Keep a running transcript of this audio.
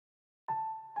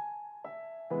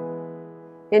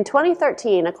In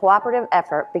 2013, a cooperative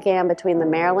effort began between the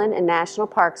Maryland and National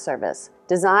Park Service,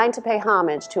 designed to pay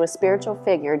homage to a spiritual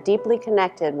figure deeply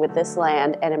connected with this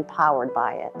land and empowered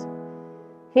by it.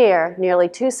 Here, nearly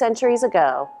 2 centuries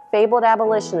ago, fabled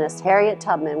abolitionist Harriet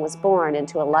Tubman was born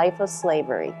into a life of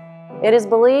slavery. It is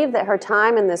believed that her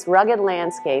time in this rugged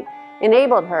landscape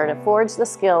enabled her to forge the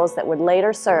skills that would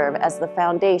later serve as the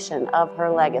foundation of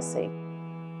her legacy.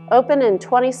 Opened in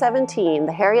 2017,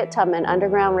 the Harriet Tubman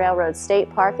Underground Railroad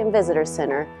State Park and Visitor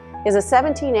Center is a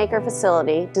 17-acre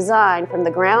facility designed from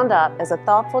the ground up as a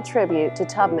thoughtful tribute to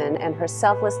Tubman and her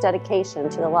selfless dedication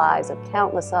to the lives of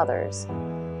countless others.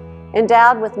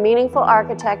 Endowed with meaningful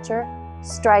architecture,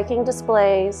 striking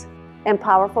displays, and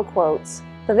powerful quotes,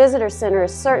 the Visitor Center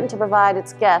is certain to provide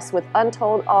its guests with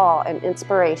untold awe and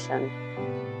inspiration.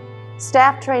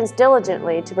 Staff trains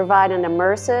diligently to provide an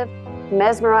immersive,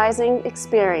 mesmerizing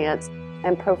experience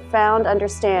and profound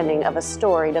understanding of a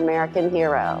storied American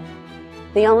hero.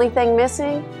 The only thing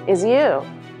missing is you.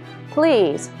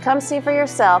 Please come see for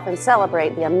yourself and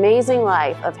celebrate the amazing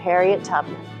life of Harriet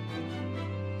Tubman.